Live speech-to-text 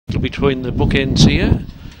Between the bookends here,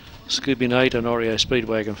 Scooby Nate and Oreo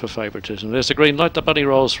Speedwagon for favouritism. There's the green light. The bunny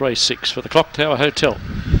rolls race 6 for the Clock Tower Hotel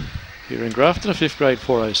here in Grafton, a 5th grade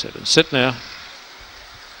 407. Set now.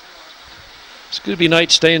 Scooby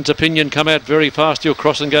Nate stands opinion, come out very fast. You'll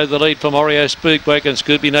cross and go the lead from Oreo Speedwagon.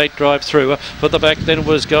 Scooby Nate drive through. For the back then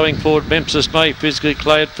was going forward Memphis May, physically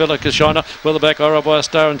clad Fella Kashina. For the back Orabaya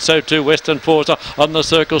Star, and so too Western Forza. On the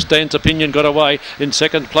circle stands opinion, got away. In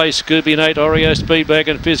second place Scooby Nate, Oreo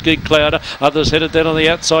Speedwagon, Fizzy Cloud. Others headed down on the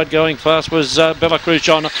outside going fast was Bella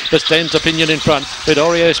Cruciana, but stands opinion in front. But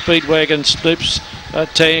Oreo Speedwagon snoops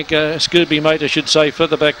Scooby Mate, I should say.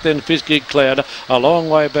 Further back then Fizzy Cloud. A long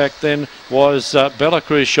way back then was Bella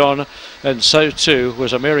Cruciana, and so too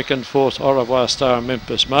was American Force, Orabaya Star and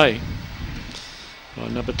Memphis May.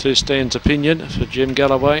 Number 2 stands opinion for Jim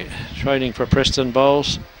Galloway, training for Preston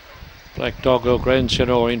Bowles. Black Dog or Grand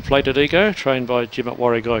Senor Inflated Ego, trained by Jim at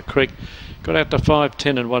Warrigai Creek. Got out to 5,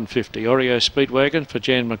 10 and 150. Oreo Speedwagon for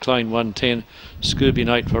Jan McLean 110. Scooby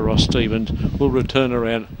Nate for Ross Stevens will return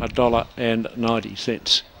around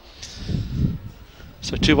 $1.90.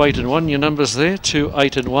 So 2, 8 and 1, your numbers there. 2,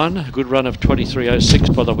 8 and 1. A good run of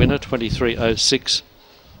 23.06 by the winner, 23.06.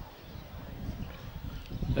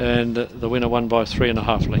 And the winner won by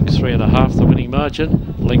 3.5 lengths. 3.5 the winning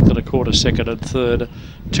margin. Length and a quarter second and third.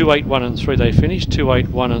 2, 8, 1 and 3 they finished. 2, 8,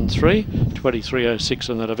 1 and 3. 23.06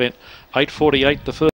 in that event. 8.48 the first.